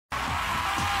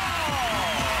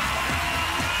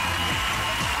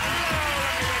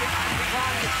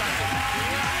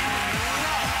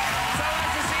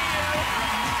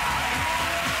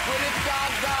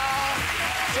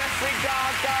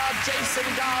Gaga, Jason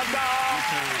Gaga.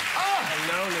 Oh.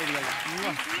 Hello, lady.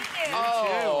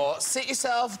 Oh, sit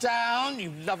yourself down.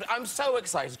 You love it. I'm so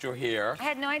excited you're here. I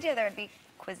had no idea there would be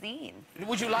cuisine.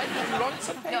 Would you like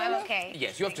something? No, I'm okay.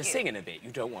 Yes, you have to sing in a bit.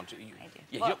 You don't want to. I do.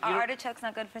 Yeah, well, are artichokes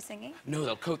not good for singing? No,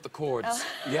 they'll coat the chords. Oh.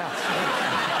 Yeah.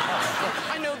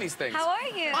 I know these things. How are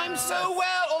you? I'm so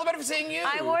well. All the better for seeing you.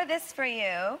 I wore this for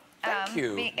you. Thank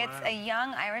you. It's a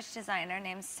young Irish designer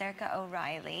named Circa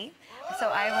O'Reilly. So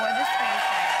I wore this for you.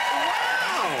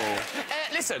 Wow.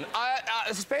 Listen,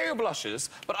 spare your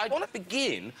blushes, but I want to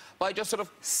begin by just sort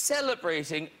of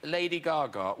celebrating Lady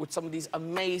Gaga with some of these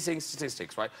amazing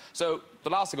statistics, right? So, the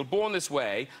last single, Born This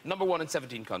Way, #1 in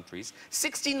 17 countries,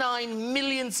 69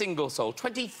 million singles sold,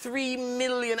 23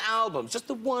 million albums, just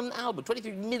the one album,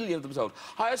 23 million of them sold.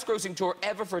 Highest grossing tour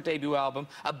ever for a debut album,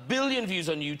 1 billion views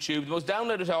on YouTube, the most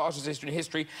downloaded artist in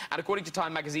history, and according to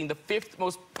Time magazine, the 5th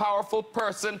most powerful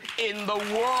person in the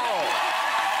world.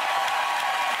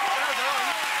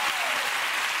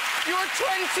 You're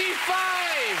 25!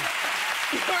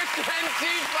 You're 25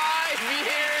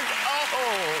 years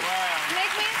old! Wow.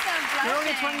 Make me some blushing. You're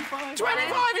only 25?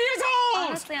 25 years old!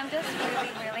 Honestly, I'm just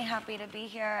really, really happy to be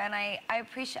here, and I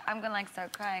appreciate... I'm gonna, like,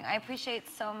 start crying. I appreciate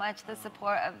so much the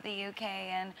support of the UK,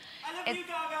 and... I love you,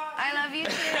 Gaga! I love you,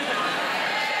 too.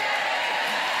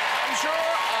 I'm sure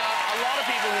a lot of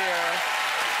people here...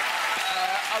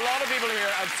 a lot of people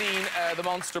here have seen the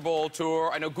Monster Ball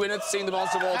tour. I know Gwyneth's seen the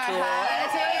Monster Ball tour.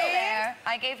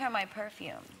 I gave her my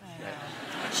perfume.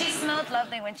 She smelled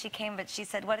lovely when she came, but she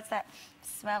said, "What does that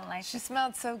smell like?" She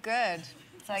smelled so good.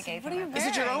 So I gave her. Is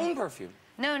it your own perfume?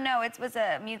 No, it was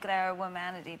a Mugler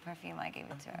Womanity perfume. I gave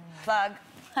it to her. Plug.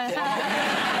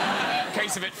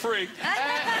 Case of it, free.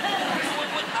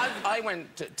 I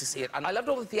went to see it, and I loved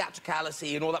all the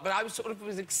theatricality and all that, but I was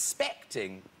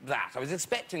expecting that. I was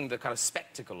expecting the kind of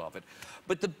spectacle of it.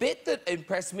 But the bit that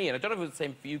impressed me, and I don't know if it was the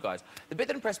same for you guys, the bit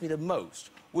that impressed me the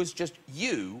most was just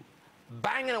you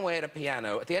banging away at a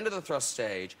piano at the end of the thrust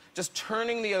stage, just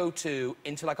turning the O2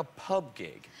 into like a pub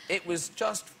gig. It was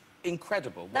just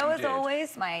incredible. That was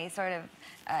always my sort of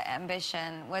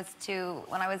ambition, was to,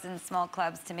 when I was in small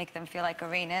clubs, to make them feel like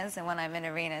arenas, and when I'm in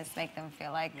arenas, make them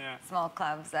feel like small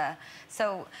clubs.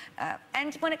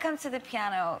 And when it comes to the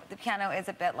piano is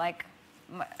a bit like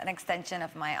an extension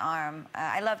of my arm.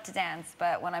 I love to dance,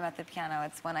 but when I'm at the piano,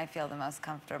 it's when I feel the most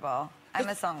comfortable. I'm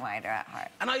a songwriter at heart.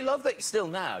 And I love that still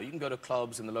now, you can go to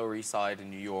clubs in the Lower East Side in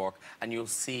New York, and you'll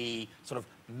see sort of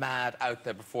mad,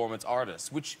 out-there performance artists,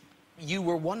 which you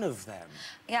were one of them.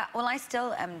 Yeah, well, I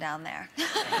still am down there.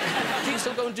 Do you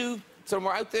still go and do some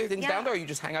more out there things down there, or you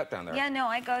just hang out down there? Yeah, no,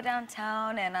 I go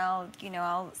downtown, and I'll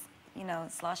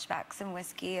slosh back some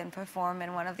whiskey and perform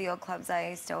in one of the old clubs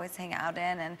I used to always hang out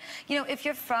in. And, you know, if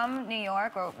you're from New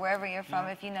York or wherever you're from,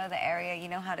 if you know the area, you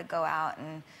know how to go out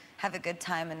and have a good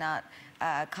time and not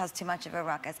cause too much of a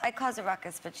ruckus. I cause a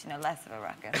ruckus, but, you know, less of a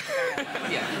ruckus.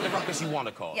 Yeah, the ruckus you want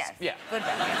to cause. Yes, yeah. Good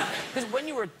ruckus. Because when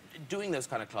you were doing those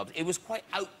kind of clubs, it was quite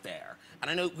out there. And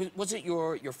I know, was it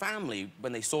your family,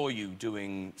 when they saw you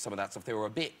doing some of that stuff, they were a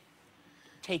bit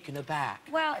taken aback?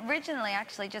 Well, originally,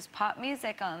 actually, just pop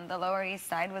music on the Lower East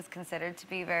Side was considered to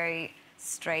be very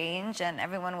strange, and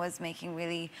everyone was making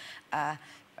really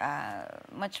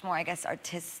much more, I guess,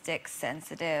 artistic,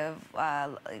 sensitive,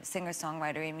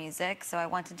 singer-songwritery music. So I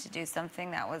wanted to do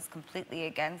something that was completely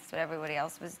against what everybody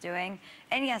else was doing.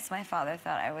 And yes, my father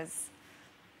thought I was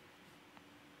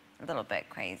a little bit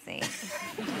crazy.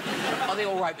 Are they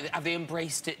all right with it? Have they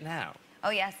embraced it now? Oh,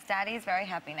 yes, Daddy's very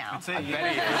happy now. That's it. I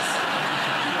bet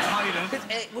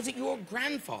he is. Was it your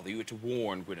grandfather you were to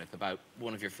warn Gwyneth about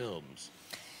one of your films?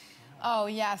 Oh,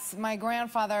 yes. My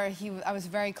grandfather, I was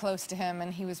very close to him,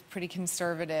 and he was pretty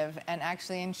conservative. And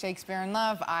actually, in Shakespeare in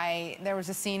Love, there was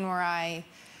a scene where I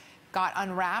got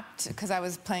unwrapped because I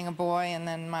was playing a boy, and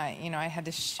then I had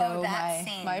to show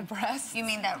my breasts. You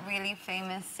mean that really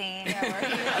famous scene?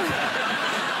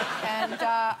 And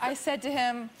I said to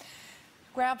him,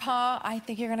 Grandpa, I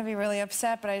think you're going to be really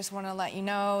upset, but I just want to let you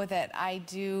know that I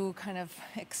do kind of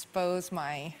expose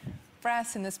my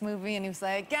breasts in this movie. And he was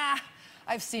like, yeah,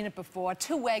 I've seen it before.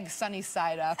 2 eggs, sunny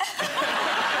side up.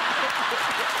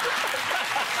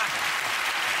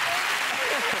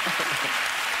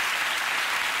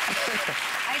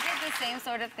 I did the same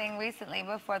sort of thing recently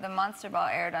before the Monster Ball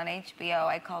aired on HBO.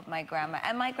 I called my grandma,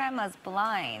 and my grandma's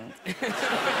blind.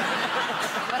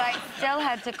 But I still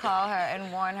had to call her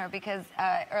and warn her because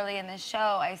early in the show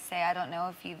I say, I don't know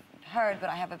if you've heard, but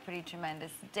I have a pretty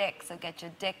tremendous dick, so get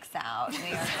your dicks out, New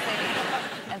York City.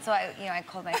 And so I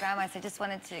called my grandma. I said, just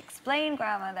wanted to explain,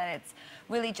 Grandma, that it's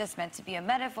really just meant to be a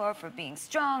metaphor for being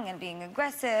strong and being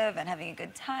aggressive and having a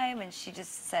good time. And she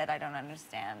just said, I don't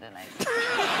understand. And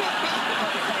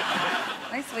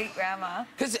my sweet grandma.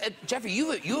 Because, Jeffrey,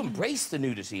 you embraced the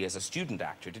nudity as a student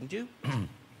actor, didn't you?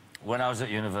 When I was at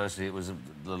university, it was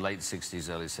the late 60s,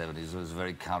 early 70s. It was a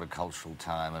very countercultural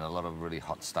time, and a lot of really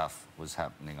hot stuff was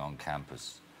happening on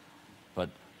campus. But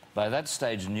by that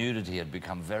stage, nudity had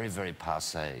become very, very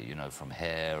passé, you know, from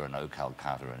Hair and Eau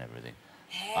Calcutta and everything.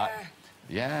 Hair.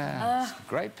 Yeah, it's a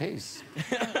great piece.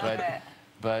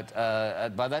 But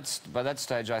by that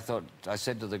stage, I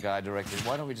said to the guy director,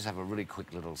 why don't we just have a really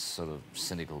quick little sort of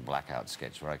cynical blackout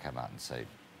sketch where I come out and say,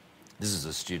 this is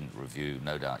a student review,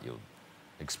 no doubt you're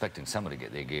expecting somebody to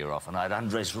get their gear off, and I'd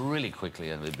undress really quickly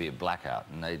and there'd be a blackout,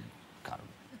 and they kind of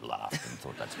laughed and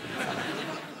thought that's pretty funny.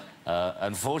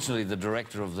 Unfortunately, the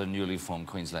director of the newly formed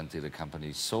Queensland Theatre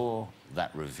Company saw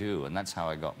that review, and that's how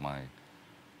I got my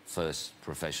first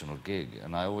professional gig.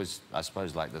 And I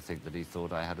suppose, like to think that he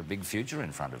thought I had a big future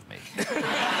in front of me. Me too. I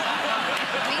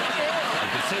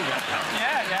could see that coming.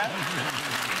 Yeah.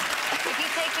 If you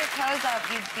take your clothes off,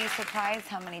 you'd be surprised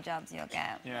how many jobs you'll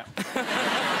get. Yeah.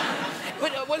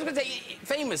 But what I was going to say,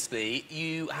 famously,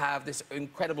 you have this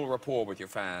incredible rapport with your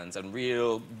fans and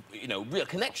real, real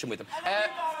connection with them.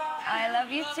 I love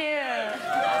you too.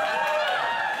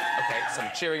 Okay,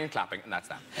 some cheering and clapping, and that's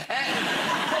that.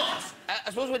 I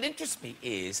suppose what interests me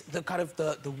is the kind of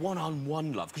the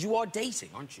one-on-one love, because you are dating,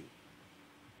 aren't you?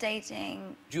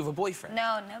 Dating. Do you have a boyfriend?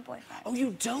 No, no boyfriend. Oh,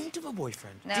 you don't have a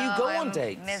boyfriend? No, do you go I'm on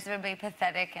dates? Miserably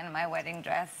pathetic in my wedding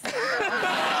dress.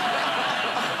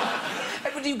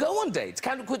 But do you go on dates?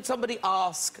 Could somebody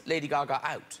ask Lady Gaga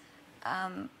out?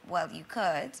 Well, you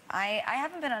could. I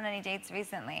haven't been on any dates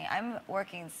recently. I'm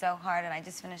working so hard, and I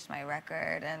just finished my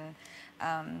record, and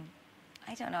I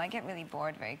don't know, I get really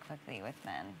bored very quickly with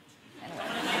men. Anyway.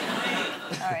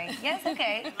 Sorry. Yes,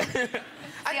 okay. See,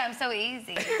 I'm so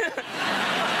easy.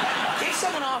 If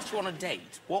someone asked you on a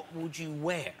date, what would you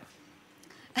wear?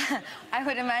 I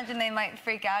would imagine they might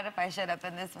freak out if I showed up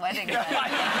in this wedding dress.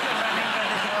 Running for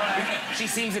the door. She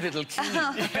seems a little keen.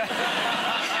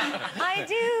 I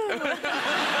do.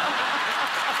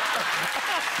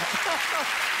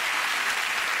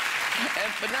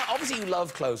 But now, obviously, you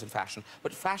love clothes and fashion,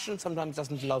 but fashion sometimes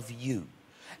doesn't love you.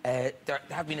 There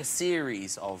have been a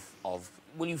series of well,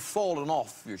 you've fallen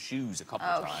off your shoes a couple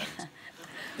of times. Yeah.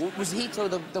 Was Heathrow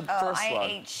the first one? I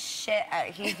ate shit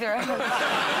at Heathrow.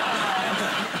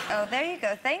 Oh, there you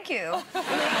go. Thank you. Just in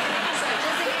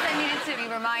case I needed to be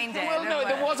reminded. Well, no,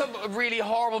 there was a really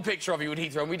horrible picture of you at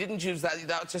Heathrow, and we didn't choose that.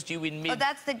 That was just you in mid. Oh,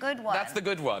 that's the good one. That's the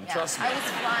good one, yeah, trust me. I was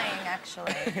flying,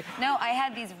 actually. No, I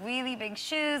had these really big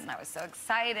shoes, and I was so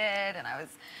excited, and I was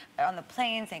on the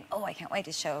plane saying, oh, I can't wait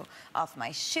to show off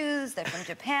my shoes. They're from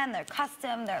Japan. They're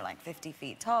custom. They're like 50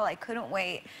 feet tall. I couldn't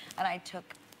wait, and I took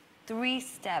 3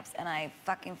 steps, and I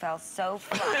fucking fell so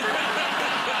flat.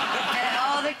 And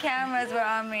all the cameras were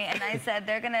on me, and I said,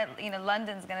 they're gonna,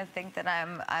 London's gonna think that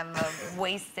I'm a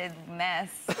wasted mess,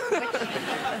 which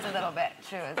is a little bit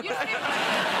true as well.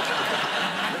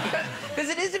 Because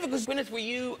it is difficult. Gwyneth, were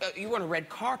you were on a red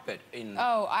carpet in...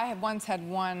 Oh, I once had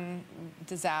one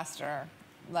disaster,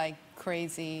 like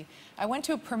crazy. I went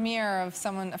to a premiere of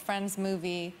a friend's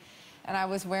movie, and I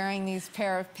was wearing these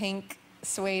pair of pink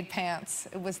suede pants.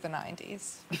 It was the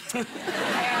 90s. And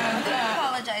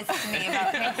apologize to me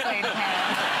about pink suede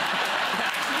pants.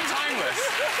 Timeless.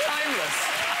 Timeless.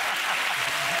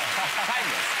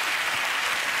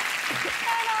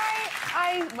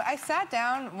 And I sat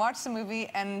down, watched the movie,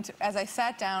 and as I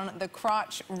sat down, the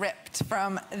crotch ripped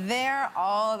from there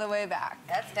all the way back.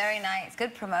 That's very nice.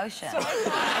 Good promotion.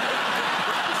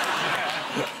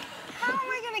 How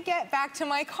am I going to get back to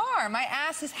my car? My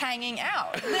ass is hanging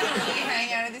out, literally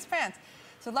hanging out of these pants.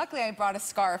 So luckily, I brought a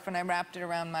scarf, and I wrapped it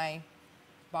around my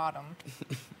bottom.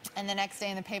 And the next day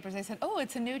in the papers, they said, oh,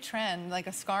 it's a new trend, like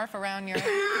a scarf around your... It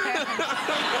would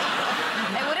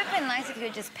have been nice if you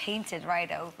had just painted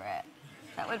right over it.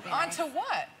 That would be nice. Onto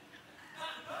what?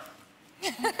 I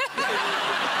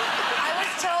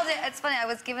was told it's funny, I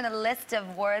was given a list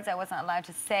of words I wasn't allowed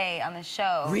to say on the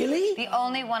show. Really? The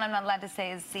only one I'm not allowed to say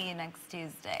is see you next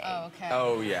Tuesday. Oh, okay.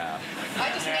 Oh, yeah. I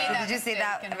just made that. Did you see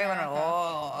that? Everyone went,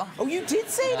 oh. Oh, you did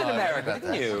say it in America,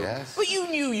 didn't you? Yes. But you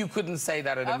knew you couldn't say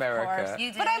that in America. Course.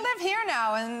 You did. But I live here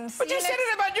now, and But you said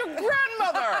it about your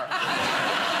grandmother!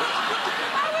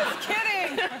 I was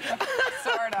kidding.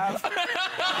 Sort of.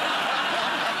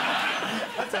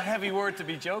 That's a heavy word to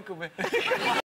be joking with.